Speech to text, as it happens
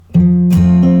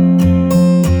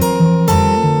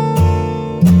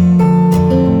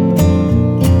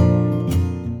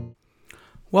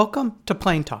Welcome to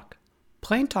Plane Talk.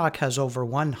 Plane Talk has over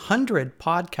 100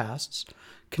 podcasts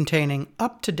containing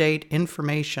up-to-date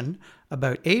information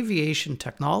about aviation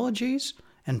technologies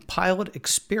and pilot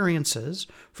experiences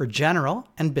for general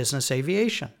and business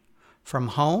aviation. From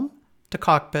home to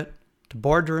cockpit to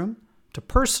boardroom to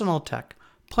personal tech,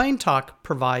 Plane Talk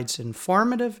provides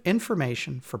informative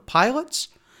information for pilots,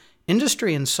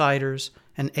 industry insiders,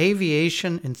 and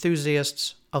aviation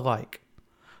enthusiasts alike.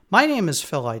 My name is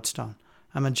Phil Lightstone.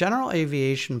 I'm a general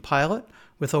aviation pilot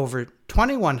with over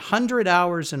 2,100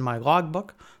 hours in my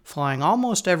logbook, flying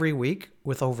almost every week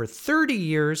with over 30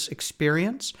 years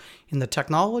experience in the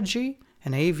technology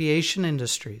and aviation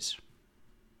industries.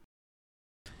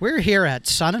 We're here at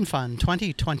SUNnFUN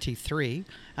 2023,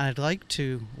 and I'd like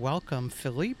to welcome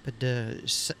Philippe de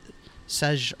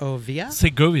Segovia.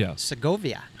 Segovia.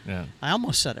 Yeah. I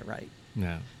almost said it right.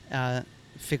 Yeah.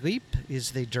 Philippe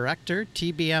is the Director,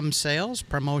 TBM Sales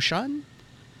Promotion,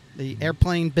 the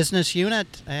Airplane Business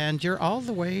Unit, and you're all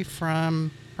the way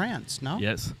from France, no?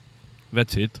 Yes,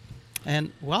 that's it.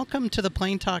 And welcome to the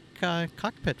Plane Talk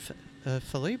cockpit,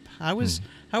 Philippe. How was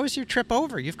your trip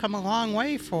over? You've come a long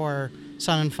way for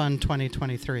SUNnFUN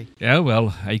 2023. Yeah,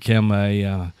 well, I come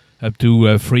up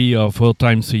to 3 or 4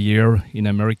 times a year in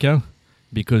America,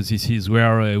 because this is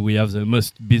where we have the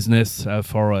most business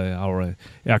for our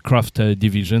aircraft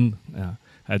division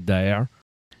at Daher.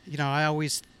 You know, I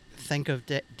always think of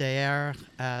Daher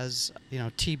as,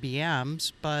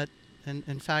 TBMs, but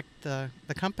in fact, the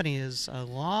company has a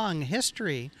long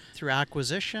history through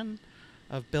acquisition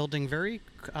of building very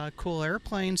cool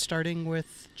airplanes, starting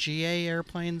with GA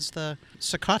airplanes, the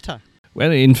Sakata.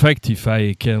 Well, in fact, if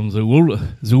I can, the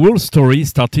whole story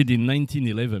started in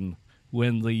 1911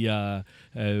 when the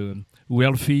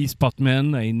wealthy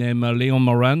sportsman named Léon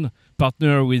Moran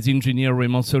partnered with engineer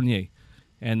Raymond Saulnier.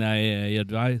 And I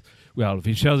advised,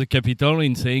 we share the capital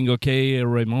in saying, okay,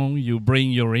 Raymond, you bring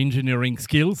your engineering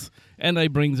skills and I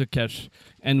bring the cash.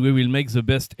 And we will make the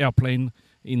best airplane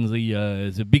in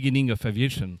the beginning of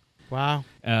aviation. Wow.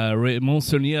 Raymond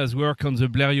Saulnier has worked on the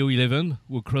Blériot 11,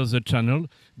 who crossed the channel,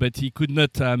 but he could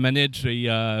not manage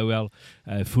a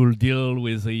full deal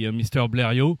with Mr.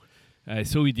 Blériot.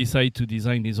 So he decided to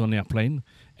design his own airplane.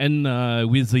 And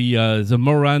with the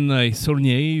Moran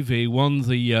Saulnier, they won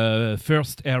the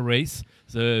first air race,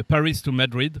 the Paris to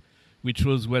Madrid, which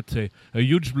was a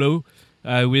huge blow.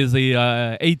 With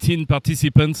the 18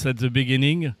 participants at the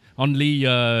beginning, only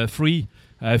 3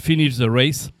 finished the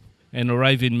race and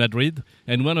arrived in Madrid.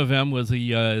 And one of them was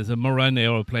the Moran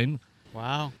aeroplane.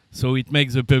 Wow. So it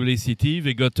makes the publicity.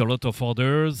 They got a lot of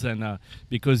orders, and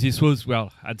because this was,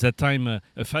 at that time,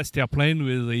 a fast airplane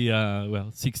with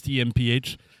a 60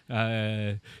 mph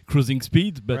cruising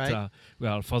speed, but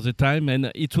right. For the time,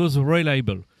 and it was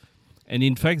reliable. And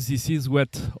in fact, this is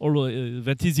that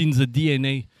is in the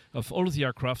DNA of all the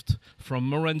aircraft, from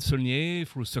Moran Saulnier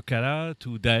through Socala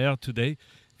to Daher today.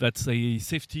 That's a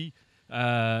safety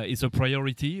is a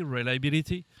priority,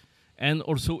 reliability, and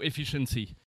also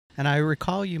efficiency. And I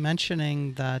recall you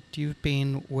mentioning that you've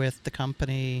been with the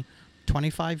company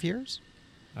 25 years?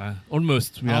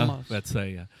 Almost. Yeah. Almost. That's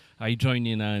I joined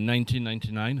in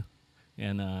 1999,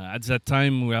 and at that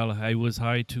time, I was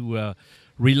hired to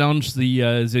relaunch the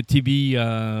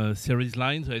TB series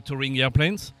lines, touring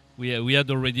airplanes. We had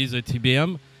already the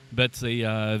TBM, but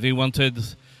they wanted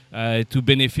to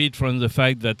benefit from the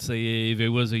fact that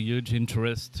there was a huge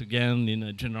interest again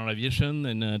in general aviation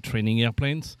and training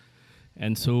airplanes.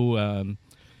 And so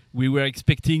we were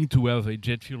expecting to have a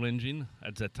jet fuel engine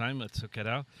at that time at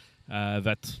Socala.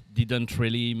 That didn't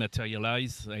really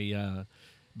materialize.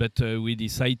 But we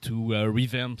decided to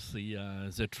revamp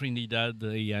the Trinidad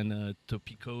and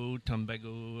Topico,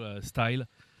 Tobago style.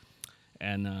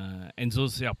 And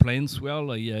those airplanes,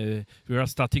 we were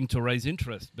starting to raise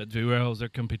interest, but there were other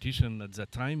competition at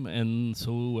that time. And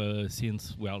so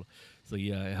since,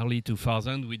 the early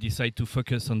 2000, we decided to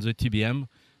focus on the TBM.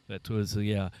 That was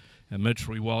a much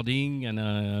rewarding and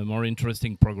a more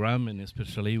interesting program, and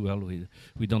especially,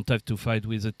 we don't have to fight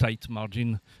with a tight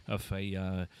margin of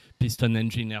a piston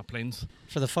engine airplanes.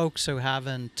 For the folks who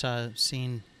haven't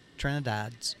seen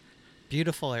Trinidad's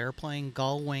beautiful airplane,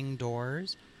 gull wing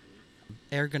doors,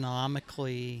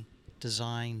 ergonomically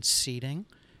designed seating,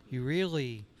 you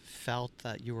really felt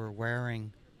that you were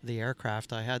wearing the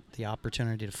aircraft. I had the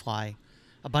opportunity to fly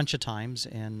a bunch of times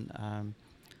in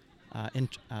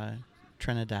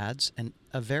Trinidad's, and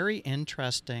a very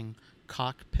interesting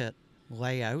cockpit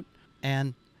layout.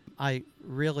 And I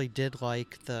really did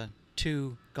like the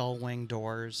 2 gull wing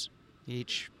doors.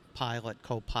 Each pilot,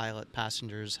 co-pilot,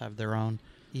 passengers have their own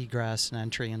egress and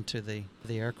entry into the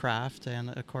aircraft. And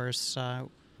of course,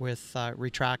 with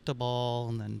retractable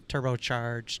and then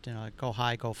turbocharged, go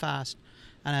high, go fast.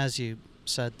 And as you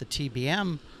said, the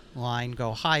TBM line,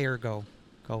 go higher, go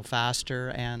faster,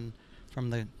 and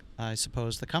from I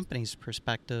suppose the company's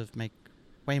perspective, make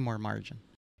way more margin.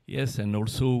 Yes, and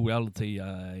also,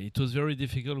 it was very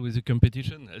difficult with the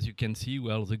competition. As you can see,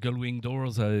 the gull-wing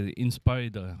doors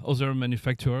inspired other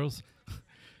manufacturers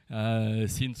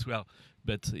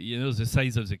but the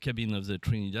size of the cabin of the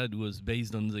Trinidad was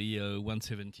based on the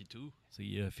 172,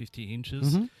 the 50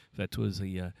 inches. Mm-hmm. That was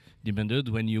demanded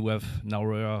when you have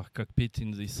narrower cockpit in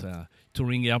this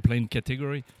touring airplane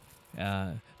category.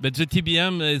 But the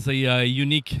TBM is a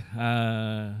unique.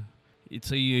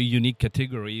 It's a unique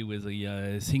category with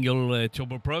a single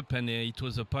turboprop, and it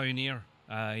was a pioneer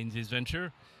in this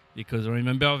venture, because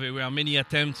remember there were many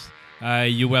attempts.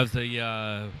 You have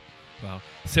the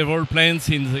several planes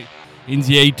in the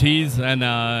 80s and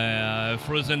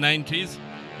through the 90s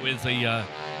with the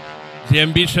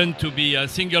ambition to be a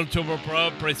single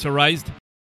turboprop pressurized.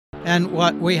 And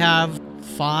what we have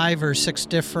 5 or 6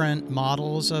 different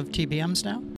models of TBMs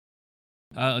now?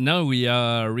 Now we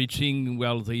are reaching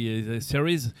the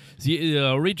series. The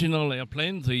original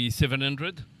airplane, the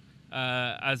 700,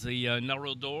 has a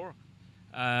narrow door.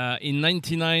 In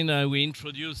 '99, we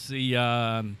introduced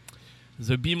the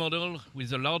B model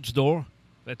with a large door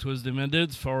that was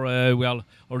demanded for.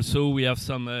 Also we have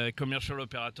some commercial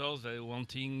operators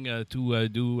wanting to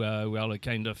do a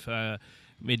kind of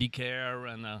Medicare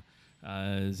and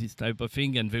this type of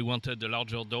thing, and they wanted a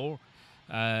larger door.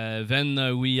 Then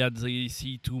we had the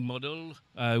C2 model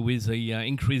with the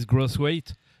increased gross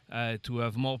weight to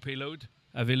have more payload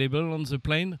available on the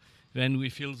plane. Then we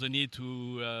feel the need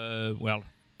to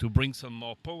bring some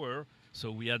more power.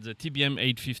 So we had the TBM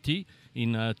 850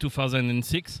 in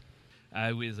 2006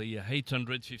 with the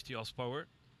 850 horsepower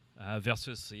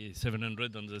versus the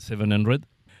 700 on the 700.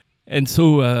 And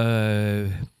so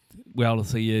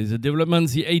the development,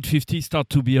 the 850 started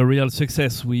to be a real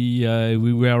success. We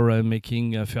were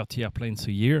making 30 airplanes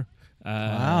a year.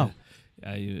 Wow.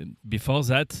 Before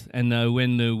that, and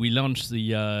when we launched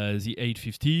the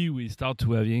 850, we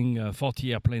started having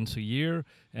 40 airplanes a year,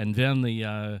 and then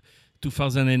the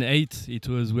 2008 it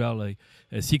was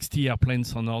 60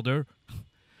 airplanes on order.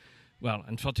 Well,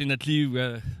 unfortunately,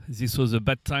 this was a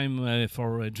bad time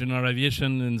for general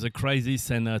aviation in the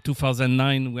crisis, and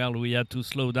 2009, we had to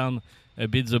slow down a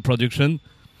bit the production.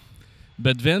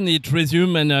 But then it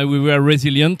resumed, and we were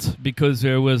resilient because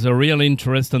there was a real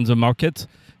interest on the market.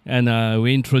 And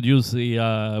we introduced the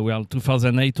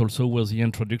 2008 also was the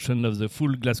introduction of the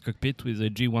full glass cockpit with the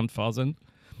G1000.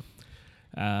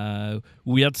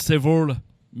 We had several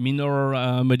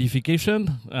minor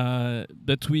modification,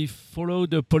 but we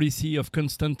followed a policy of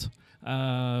constant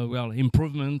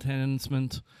improvement,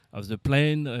 enhancement of the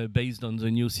plane based on the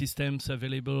new systems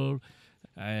available,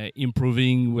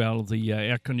 improving the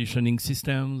air conditioning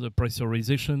system, the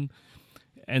pressurization.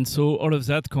 And so all of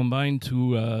that combined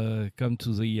to come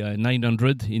to the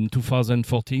 900 in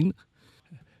 2014.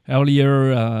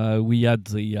 Earlier, we had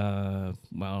the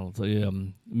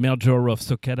merger of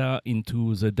Socada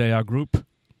into the DIA group.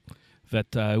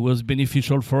 That was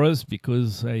beneficial for us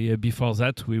because before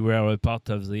that we were a part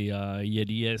of the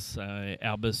EADS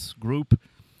Airbus group,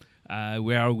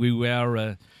 where we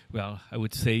were, I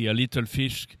would say a little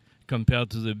fish compared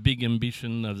to the big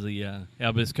ambition of the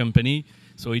Airbus company.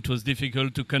 So it was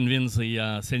difficult to convince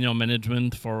the senior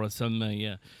management for some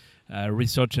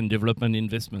research and development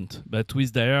investment. But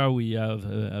with DIA, we have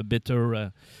a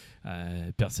better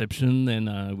perception,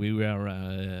 and we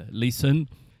were listened.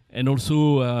 And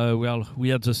also, we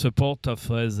had the support of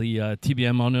the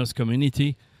TBM owners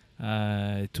community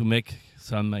to make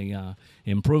some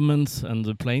improvements on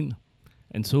the plane.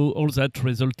 And so all that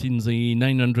resulted in the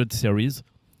 900 series.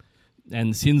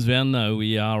 And since then,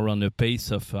 we are on a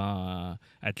pace of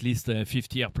at least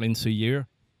 50 airplanes a year,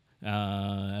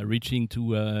 reaching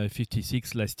to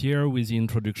 56 last year with the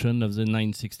introduction of the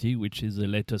 960, which is the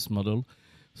latest model.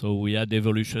 So we had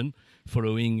evolution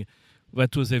following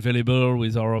what was available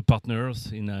with our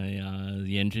partners in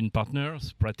the engine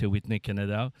partners, Pratt & Whitney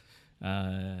Canada,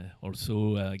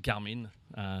 also Garmin,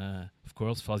 of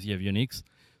course, for the avionics.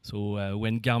 So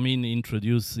when Garmin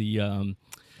introduced the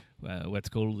what's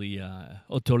called the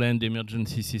Autoland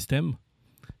emergency system,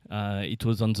 it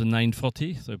was on the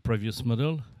 940, the previous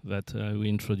model that we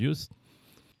introduced.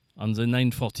 On the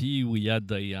 940, we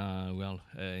had a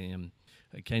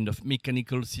kind of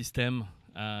mechanical system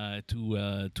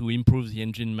to improve the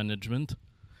engine management,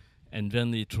 and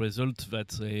then it results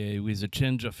that with a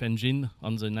change of engine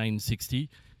on the 960,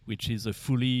 which is a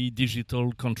fully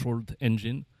digital controlled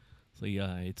engine,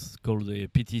 It's called the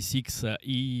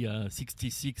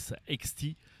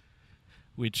PT6E66XT,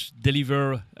 which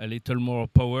deliver a little more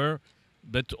power,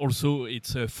 but also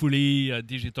it's a fully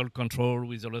digital control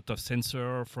with a lot of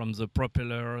sensor from the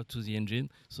propeller to the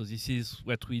engine. So this is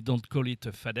what we don't call it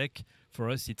a FADEC. For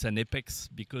us, it's an Apex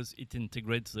because it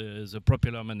integrates the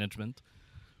propeller management.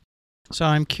 So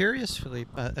I'm curious,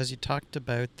 Philippe, as you talked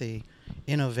about the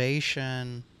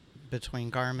innovation between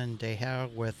Garmin and Daher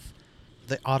with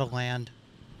the Autoland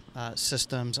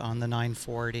systems on the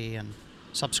 940 and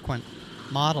subsequent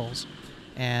models,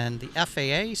 and the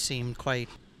FAA seemed quite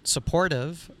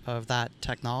supportive of that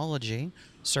technology,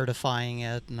 certifying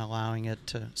it and allowing it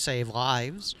to save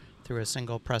lives through a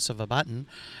single press of a button.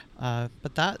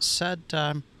 But that said,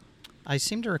 I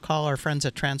seem to recall our friends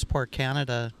at Transport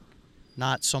Canada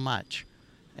not so much.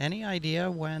 Any idea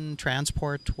when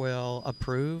Transport will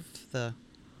approve the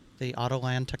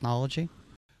Autoland technology?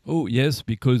 Oh yes,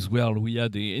 because we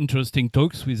had the interesting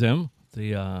talks with them.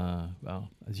 They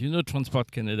as you know,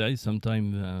 Transport Canada is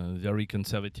sometimes very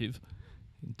conservative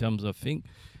in terms of thing,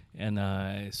 and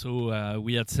so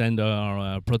we had sent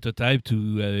our prototype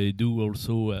to do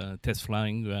also test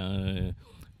flying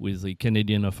with the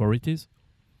Canadian authorities,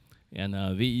 and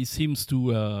they seems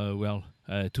to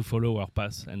to follow our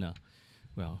path, and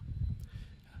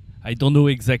I don't know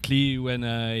exactly when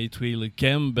it will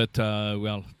come, but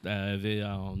there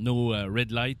are no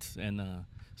red lights, and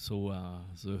so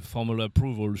the formal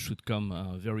approval should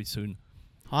come very soon.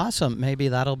 Awesome. Maybe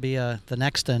that'll be the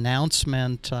next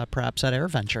announcement, perhaps at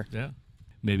AirVenture. Yeah,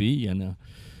 maybe. And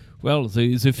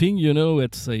the thing,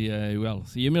 it's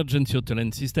the emergency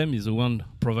autoland system is the one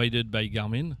provided by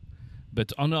Garmin.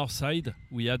 But on our side,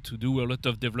 we had to do a lot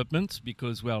of developments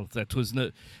because, that was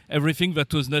not everything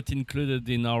that was not included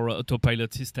in our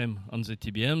autopilot system on the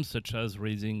TBM, such as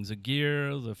raising the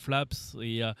gear, the flaps,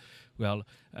 the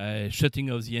shutting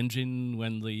of the engine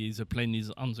when the plane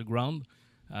is on the ground,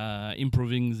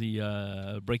 improving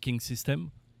the braking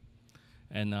system,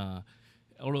 and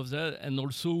all of that. And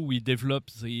also, we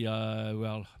developed the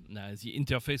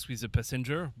interface with the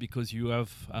passenger because you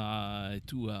have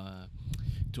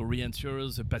to reassure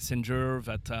the passenger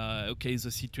that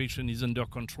the situation is under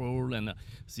control, and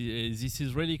this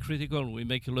is really critical. We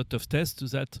make a lot of tests to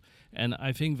that, and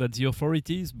I think that the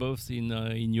authorities, both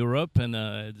in Europe and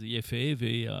the FAA,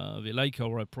 they like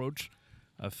our approach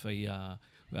of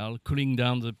cooling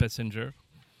down the passenger,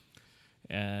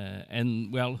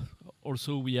 and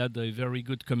also we had a very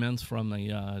good comments from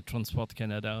the Transport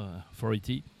Canada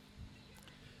authority.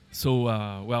 So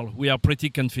we are pretty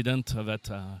confident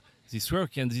that this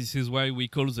work, and this is why we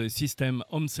call the system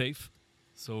home safe.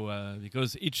 So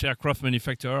because each aircraft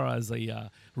manufacturer has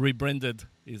a rebranded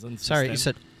his own system. Sorry, you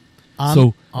said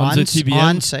on the TBM,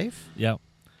 on safe? Yeah.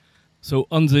 So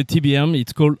on the TBM,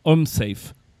 it's called home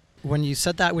safe. When you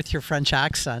said that with your French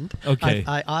accent, okay.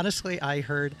 I honestly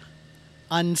heard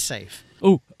unsafe.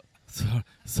 Oh,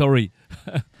 sorry.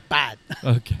 Bad.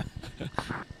 Okay.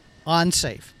 On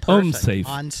safe. Perfect. Home safe.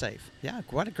 On safe. Yeah,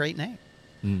 what a great name.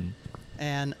 Mm.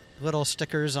 And little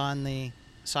stickers on the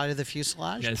side of the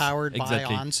fuselage, yes, powered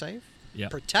exactly. by OnSafe, yeah.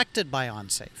 Protected by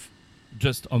OnSafe.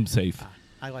 Just OnSafe.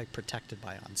 I like protected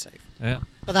by OnSafe. Yeah.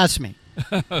 But that's me.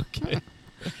 Okay.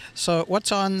 So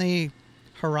what's on the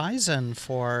horizon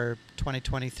for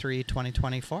 2023,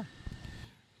 2024?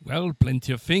 Well,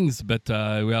 plenty of things, but there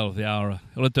are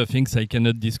a lot of things I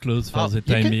cannot disclose for the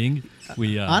time being.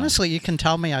 Honestly, you can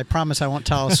tell me. I promise I won't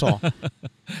tell us all.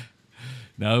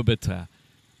 No, but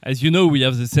as you know, we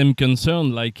have the same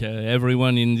concern like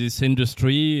everyone in this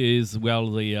industry is,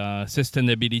 the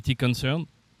sustainability concern.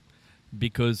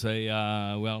 Because,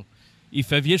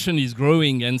 if aviation is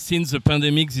growing, and since the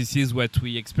pandemic, this is what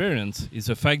we experience, is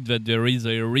the fact that there is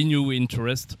a renewed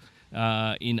interest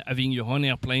in having your own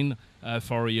airplane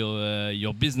for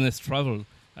your business travel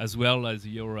as well as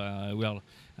your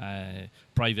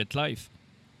private life.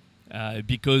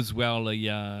 Because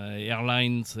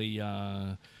airlines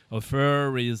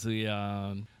offer is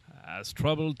has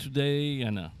trouble today,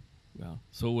 and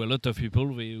so a lot of people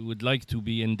would like to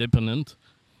be independent,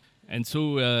 and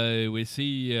so we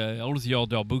see all the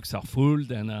order books are full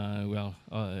and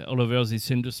all over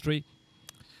this industry.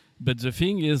 But the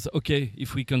thing is,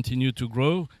 if we continue to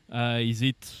grow, is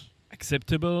it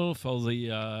acceptable for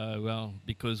the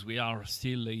because we are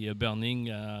still burning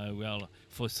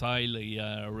fossil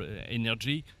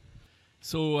energy.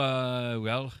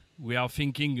 So we are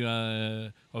thinking,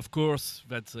 of course,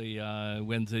 that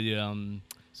when the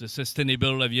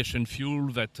sustainable aviation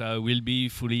fuel that will be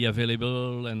fully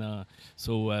available, and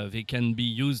so they can be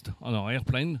used on our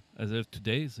airplane as of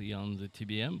today, on the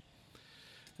TBM.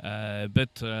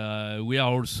 But we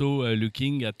are also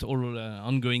looking at all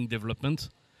ongoing development.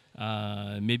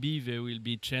 Maybe there will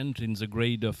be change in the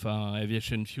grade of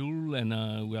aviation fuel, and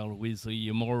with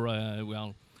the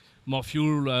more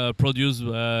fuel produced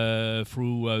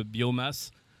through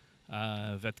biomass.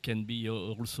 That can be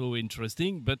also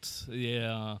interesting, but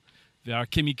there are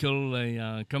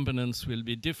chemical components will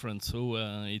be different, so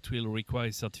it will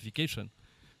require certification.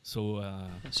 So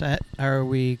are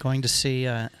we going to see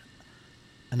an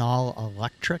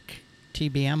all-electric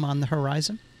TBM on the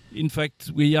horizon? In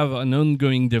fact, we have an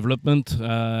ongoing development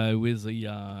with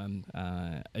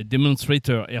a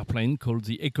demonstrator airplane called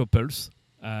the EcoPulse.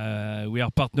 We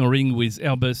are partnering with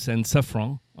Airbus and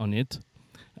Safran on it.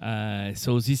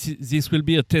 So this will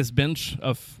be a test bench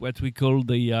of what we call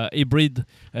the hybrid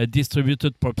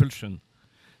distributed propulsion.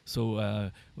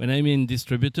 So when I mean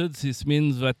distributed, this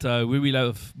means that we will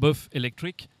have both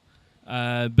electric,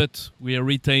 but we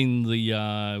retain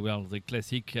the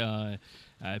classic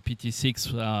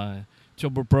PT6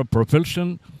 turboprop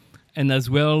propulsion, and as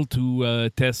well to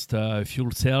test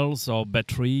fuel cells or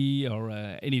battery or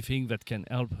anything that can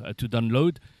help to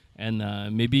download. And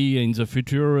maybe in the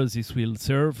future this will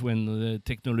serve when the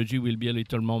technology will be a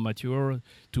little more mature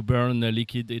to burn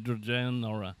liquid hydrogen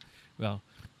or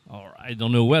I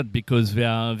don't know what, because there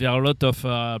are a lot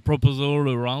of proposals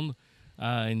around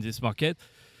in this market.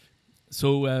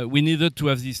 So we needed to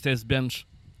have this test bench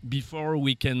before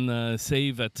we can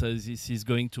say that this is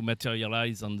going to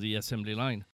materialize on the assembly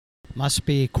line. Must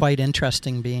be quite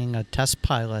interesting being a test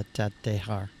pilot at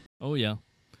Dehar. Oh, yeah.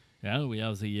 Yeah, we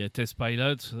have the test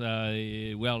pilots,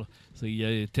 the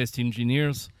test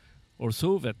engineers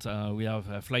also, that we have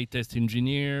a flight test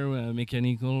engineer,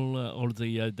 mechanical, all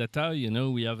the data.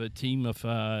 We have a team of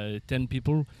 10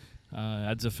 people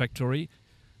at the factory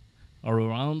all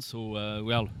around. So,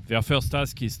 their first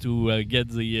task is to get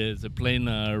the plane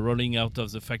rolling out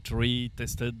of the factory,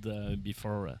 tested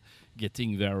before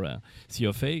getting their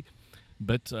CFA.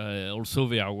 But also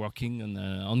they are working on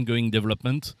ongoing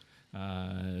development.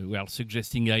 We are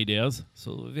suggesting ideas,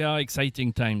 so they are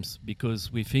exciting times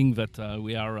because we think that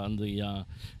we are on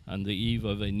the eve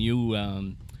of a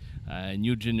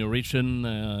new generation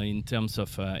in terms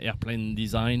of airplane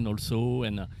design also,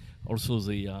 and also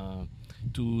the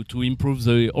to improve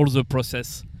all the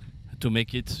process to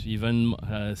make it even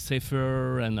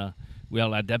safer and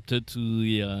adapted to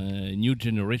the new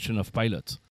generation of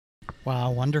pilots.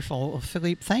 Wow, wonderful. Well,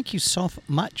 Philippe, thank you so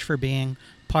much for being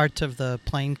part of the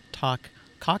Plane Talk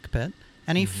cockpit.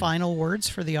 Any final words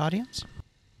for the audience?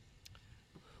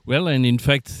 Well, and in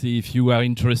fact, if you are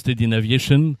interested in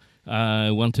aviation,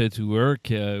 wanted to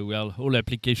work, all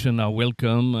applications are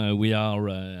welcome. We are,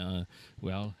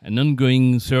 an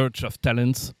ongoing search of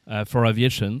talents for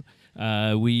aviation.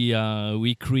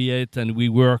 We create and we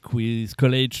work with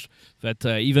college that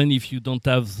even if you don't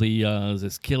have the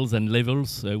skills and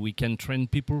levels, we can train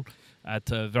people at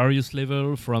various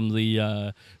levels, from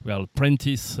the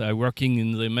apprentice working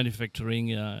in the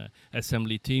manufacturing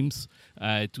assembly teams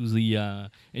to the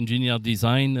engineer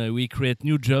design. We create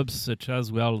new jobs such as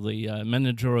the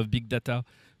manager of big data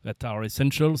that are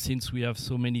essential since we have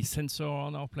so many sensors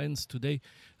on our planes today.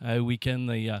 We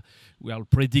can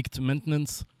predict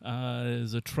maintenance.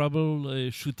 The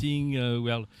trouble shooting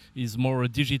is more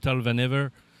digital than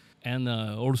ever, and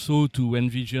also to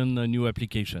envision a new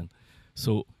application.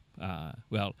 So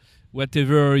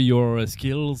whatever your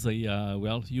skills,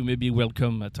 you may be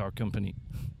welcome at our company.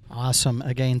 Awesome.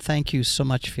 Again, thank you so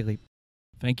much, Philippe.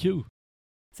 Thank you.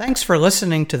 Thanks for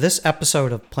listening to this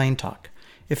episode of Plane Talk.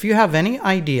 If you have any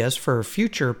ideas for a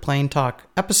future Plane Talk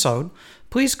episode,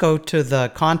 please go to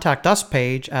the Contact Us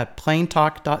page at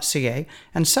planetalk.ca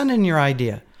and send in your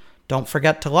idea. Don't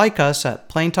forget to like us at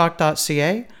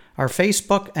planetalk.ca, our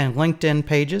Facebook and LinkedIn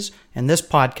pages, and this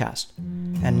podcast.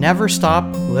 And never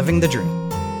stop living the dream.